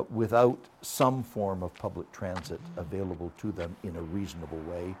without some form of public transit available to them in a reasonable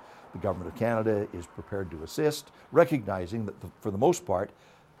way. The Government of Canada is prepared to assist, recognizing that for the most part,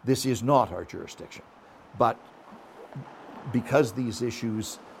 this is not our jurisdiction. But because these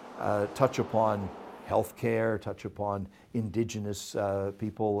issues touch upon healthcare, touch upon Indigenous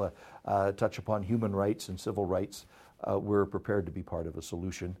people, touch upon human rights and civil rights, we're prepared to be part of a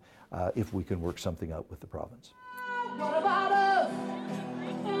solution if we can work something out with the province. What about us?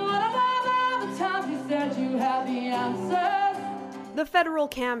 What about all the times you said you had the answers? The federal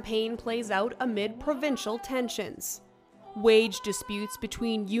campaign plays out amid provincial tensions. Wage disputes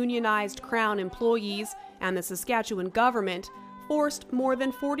between unionized Crown employees and the Saskatchewan government forced more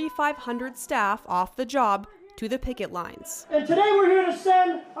than 4,500 staff off the job to the picket lines. And today we're here to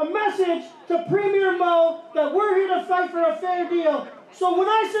send a message to Premier Moe that we're here to fight for a fair deal. So when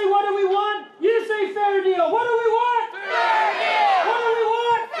I say what do we want, you say fair deal. What do we want? Fair deal! What do we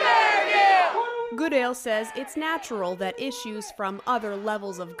want? Fair deal! Goodale says it's natural that issues from other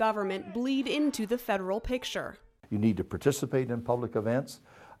levels of government bleed into the federal picture. You need to participate in public events,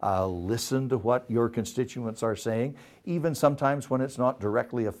 listen to what your constituents are saying, even sometimes when it's not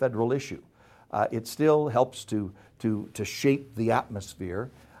directly a federal issue. It still helps to shape the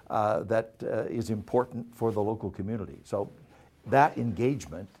atmosphere that is important for the local community. So that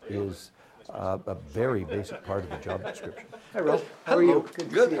engagement is a very basic part of the job description. Hi, Ralph. How are you?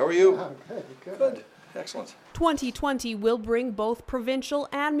 Good. How are you? Good. Excellent. 2020 will bring both provincial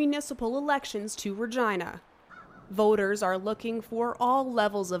and municipal elections to Regina. Voters are looking for all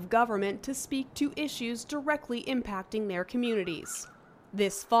levels of government to speak to issues directly impacting their communities.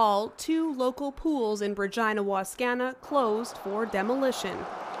 This fall, 2 local pools in Regina Wascana closed for demolition.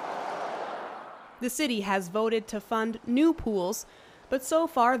 The city has voted to fund new pools, but so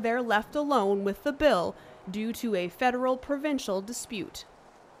far they're left alone with the bill due to a federal-provincial dispute.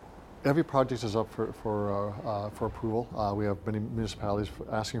 Every project is up for approval. We have many municipalities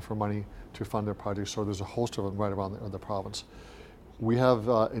asking for money to fund their projects, so there's a host of them right around the province. We have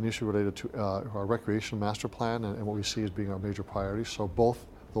an issue related to our recreation master plan and what we see as being our major priority. So both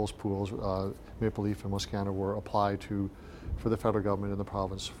those pools, Maple Leaf and Wascana, were applied to for the federal government in the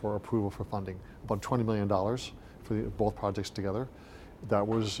province for approval for funding. About $20 million for both projects together. That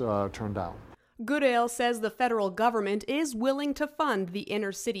was turned down. Goodale says the federal government is willing to fund the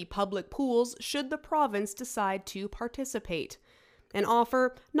inner city public pools should the province decide to participate, an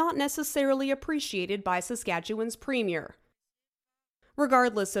offer not necessarily appreciated by Saskatchewan's premier.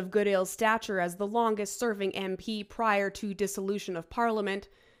 Regardless of Goodale's stature as the longest-serving MP prior to dissolution of Parliament,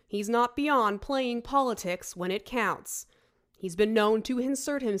 he's not beyond playing politics when it counts. He's been known to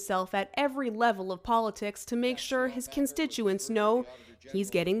insert himself at every level of politics to make sure his constituents know he's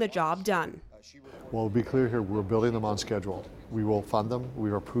getting the job done. Well, to be clear here, we're building them on schedule. We will fund them.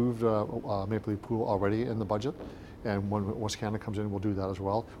 We've approved Maple Leaf Pool already in the budget, and when Wascana comes in, we'll do that as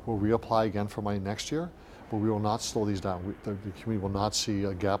well. We'll reapply again for money next year, but we will not slow these down. The community will not see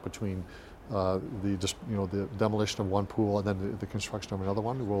a gap between the demolition of one pool and then the construction of another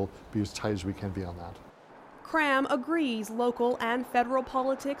one. We'll be as tight as we can be on that. Cram agrees local and federal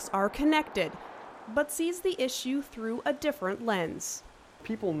politics are connected, but sees the issue through a different lens.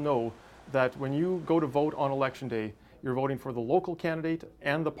 People know that when you go to vote on election day, you're voting for the local candidate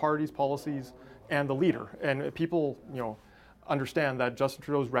and the party's policies and the leader. And people, understand that Justin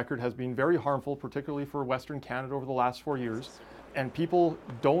Trudeau's record has been very harmful, particularly for Western Canada over the last 4 years. And people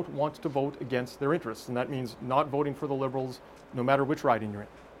don't want to vote against their interests. And that means not voting for the Liberals, no matter which riding you're in.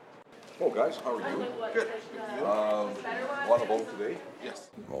 Oh, guys, how are you? Good. Want to vote today? Yes.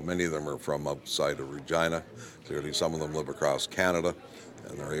 Well, many of them are from outside of Regina. Clearly, some of them live across Canada,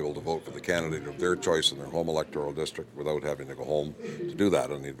 and they're able to vote for the candidate of their choice in their home electoral district without having to go home to do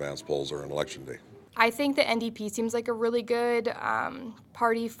that on the advance polls or on election day. I think the NDP seems like a really good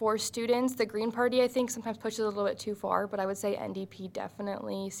party for students. The Green Party, I think, sometimes pushes a little bit too far, but I would say NDP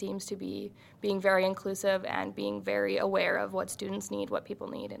definitely seems to be being very inclusive and being very aware of what students need, what people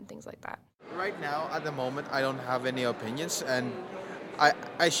need, and things like that. Right now, at the moment, I don't have any opinions, and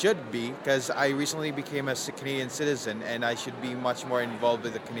I should be, because I recently became a Canadian citizen, and I should be much more involved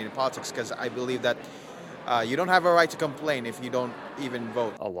with the Canadian politics, because I believe that you don't have a right to complain if you don't even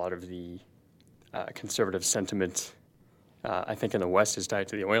vote. A lot of the conservative sentiment, I think, in the West is tied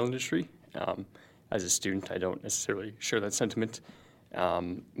to the oil industry. As a student, I don't necessarily share that sentiment.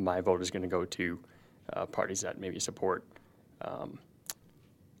 My vote is going to go to parties that maybe support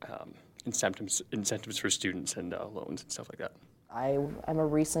incentives for students and loans and stuff like that. I'm a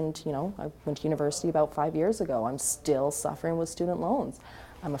recent, I went to university about 5 years ago. I'm still suffering with student loans.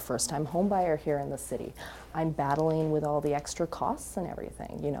 I'm a first-time home buyer here in the city. I'm battling with all the extra costs and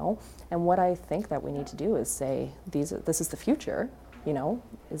everything, And what I think that we need to do is say, this is the future,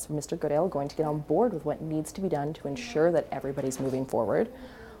 Is Mr. Goodale going to get on board with what needs to be done to ensure that everybody's moving forward?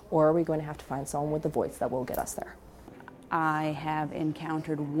 Or are we going to have to find someone with the voice that will get us there? I have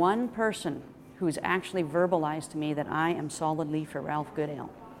encountered one person who's actually verbalized to me that I am solidly for Ralph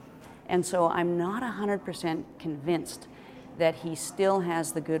Goodale. And so I'm not 100% convinced that he still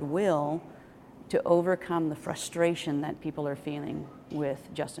has the goodwill to overcome the frustration that people are feeling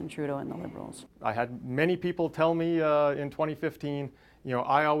with Justin Trudeau and the Liberals. I had many people tell me in 2015,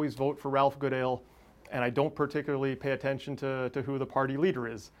 I always vote for Ralph Goodale, and I don't particularly pay attention to who the party leader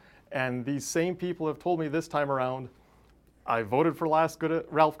is. And these same people have told me this time around, I voted for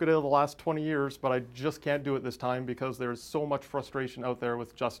Ralph Goodale the last 20 years, but I just can't do it this time because there's so much frustration out there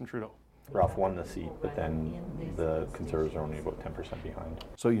with Justin Trudeau. Ralph won the seat, but then the Conservatives are only about 10% behind.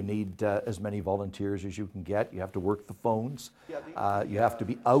 So you need as many volunteers as you can get. You have to work the phones. You have to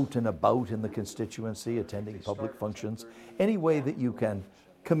be out and about in the constituency, attending public functions. Any way that you can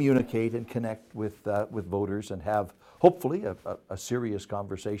communicate and connect with voters and have, hopefully, a serious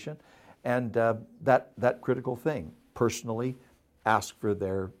conversation. And that critical thing, personally, ask for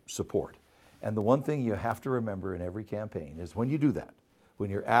their support. And the one thing you have to remember in every campaign is when you do that, when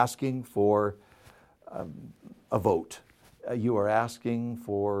you're asking for a vote, you are asking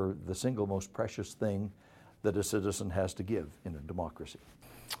for the single most precious thing that a citizen has to give in a democracy.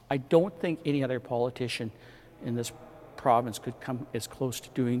 I don't think any other politician in this province could come as close to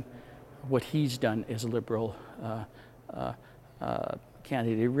doing what he's done as a Liberal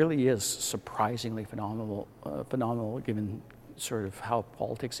candidate. It really is surprisingly phenomenal given sort of how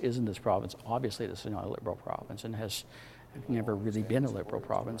politics is in this province. Obviously, this is not a Liberal province and has never really been a Liberal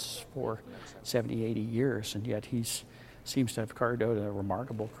province for 70, 80 years, and yet he seems to have carved out a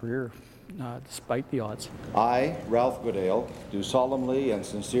remarkable career despite the odds. I, Ralph Goodale, do solemnly and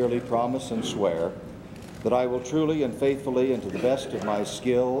sincerely promise and swear that I will truly and faithfully and to the best of my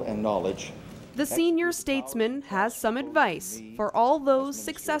skill and knowledge. The senior statesman has some advice for all those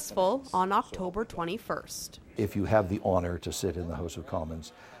successful on October 21st. If you have the honor to sit in the House of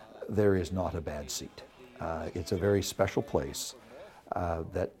Commons, there is not a bad seat. It's a very special place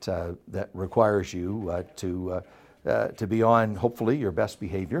that requires you to be on, hopefully, your best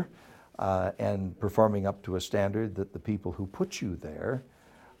behavior and performing up to a standard that the people who put you there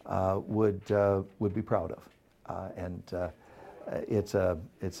would be proud of. It's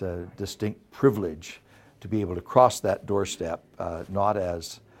a distinct privilege to be able to cross that doorstep, not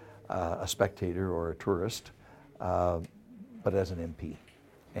as a spectator or a tourist, but as an MP.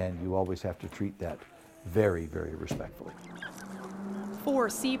 And you always have to treat that very, very respectfully. For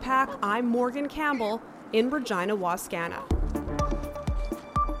CPAC, I'm Morgan Campbell in Regina, Wascana.